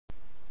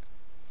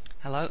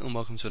Hello and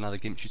welcome to another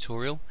Gimp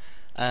tutorial.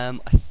 I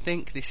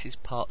think this is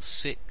part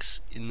 6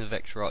 in the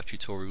vector art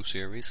tutorial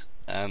series,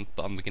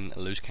 but I'm beginning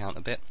to lose count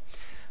a bit.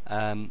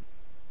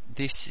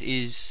 This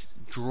is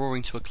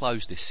drawing to a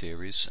close, this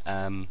series.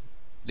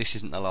 This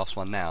isn't the last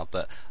one now,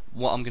 but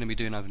what I'm going to be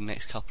doing over the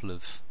next couple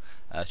of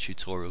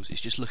tutorials is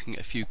just looking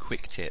at a few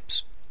quick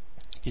tips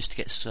just to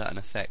get certain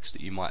effects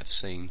that you might have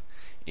seen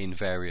in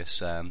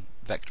various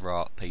vector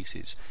art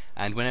pieces.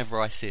 And whenever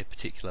I see a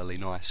particularly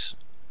nice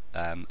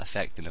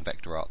effect in a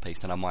vector art piece,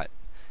 then I might,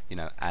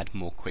 add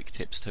more quick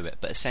tips to it.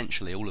 But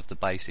essentially, all of the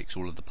basics,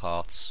 all of the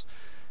paths,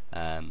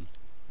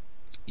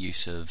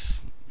 use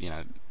of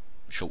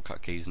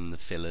shortcut keys and the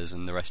fillers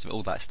and the rest of it,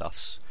 all that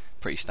stuff's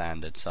pretty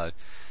standard. So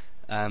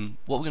what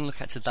we're going to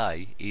look at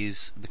today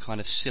is the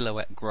kind of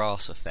silhouette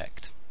grass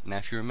effect. Now,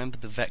 if you remember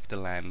the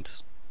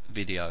Vectorland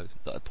video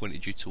that I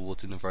pointed you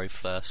towards in the very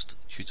first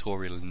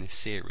tutorial in this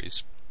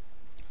series,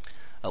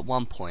 at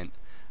one point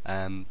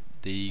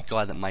the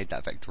guy that made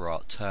that vector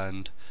art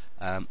turned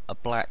a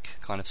black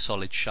kind of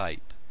solid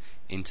shape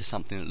into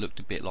something that looked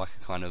a bit like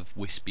a kind of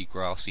wispy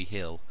grassy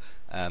hill,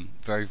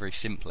 very, very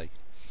simply,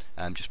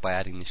 just by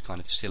adding this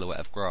kind of silhouette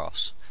of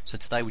grass. So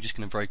today we're just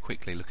going to very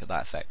quickly look at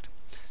that effect.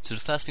 So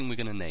the first thing we're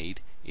going to need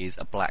is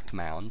a black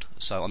mound.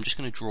 So I'm just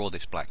going to draw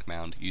this black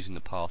mound using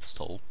the paths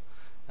tool,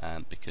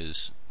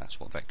 because that's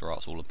what vector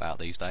art's all about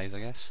these days, I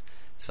guess.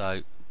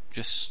 So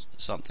just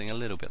something a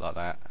little bit like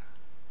that.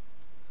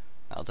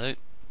 That'll do.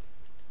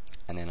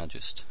 And then I'll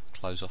just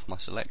close off my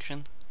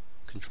selection,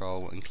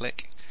 Control and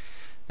click.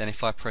 Then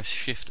if I press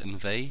Shift and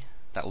V,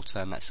 that will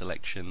turn that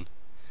selection,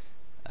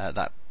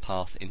 that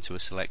path into a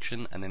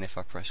selection. And then if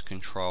I press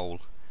Control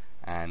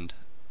and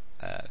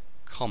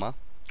comma,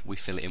 we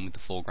fill it in with the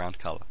foreground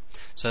colour.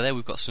 So there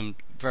we've got some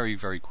very,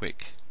 very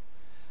quick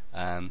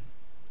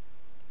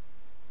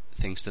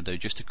things to do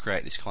just to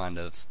create this kind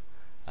of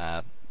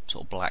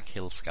sort of black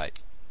hillscape.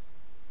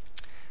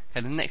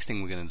 Okay, the next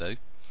thing we're going to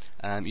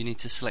do, you need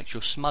to select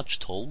your smudge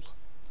tool,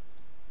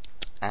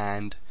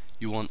 and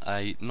you want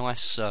a nice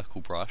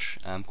circle brush,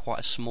 quite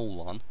a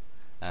small one,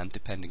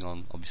 depending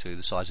on obviously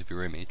the size of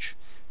your image,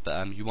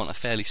 but you want a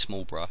fairly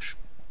small brush,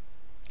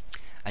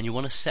 and you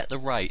want to set the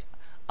rate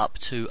up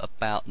to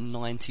about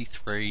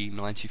 93,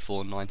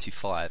 94,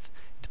 95. It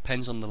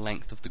depends on the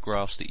length of the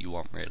grass that you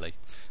want, really.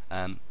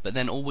 But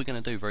then all we're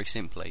going to do, very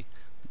simply,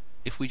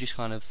 if we just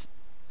kind of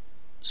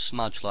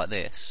smudge like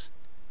this,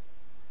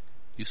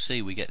 you'll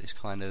see we get this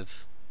kind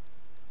of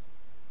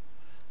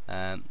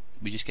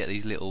we just get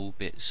these little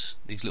bits,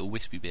 these little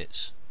wispy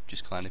bits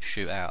just kind of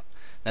shoot out.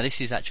 Now this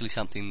is actually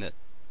something that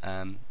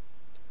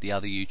the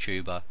other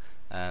YouTuber,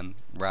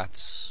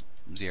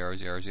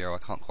 Ravs000, I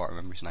can't quite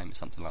remember his name, it's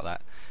something like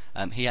that,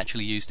 he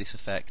actually used this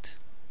effect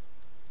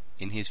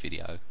in his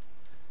video, and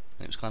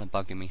it was kind of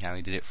bugging me how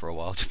he did it for a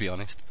while, to be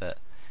honest, but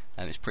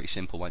it's pretty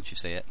simple once you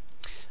see it.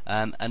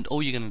 And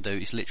all you're going to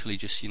do is literally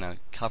just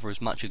cover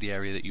as much of the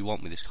area that you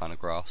want with this kind of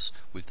grass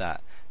with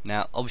that.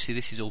 Now obviously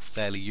this is all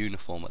fairly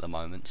uniform at the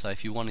moment, so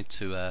if you wanted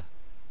to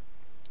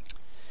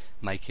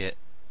make it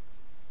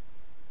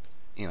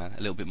a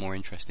little bit more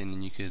interesting,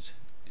 then you could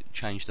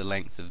change the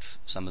length of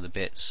some of the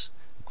bits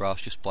of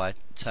grass just by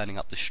turning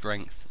up the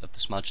strength of the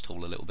smudge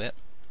tool a little bit,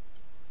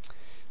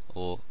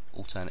 or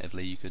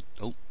alternatively you could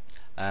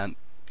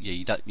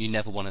you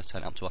never want to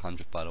turn it up to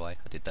 100, by the way.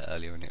 I did that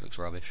earlier and it looks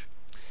rubbish.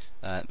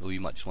 Or you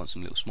might just want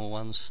some little small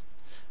ones.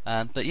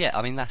 But yeah,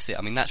 I mean that's it.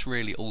 I mean that's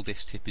really all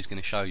this tip is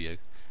going to show you.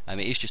 It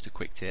is just a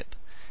quick tip,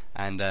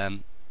 and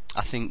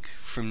I think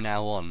from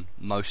now on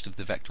most of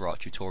the vector art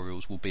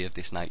tutorials will be of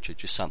this nature,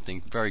 just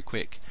something very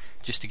quick,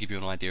 just to give you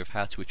an idea of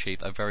how to achieve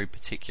a very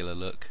particular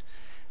look,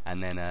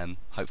 and then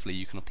hopefully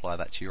you can apply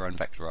that to your own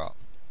vector art.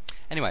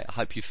 Anyway, I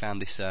hope you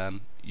found this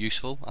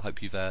useful. I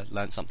hope you've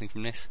learnt something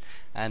from this,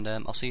 and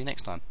I'll see you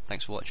next time.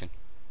 Thanks for watching.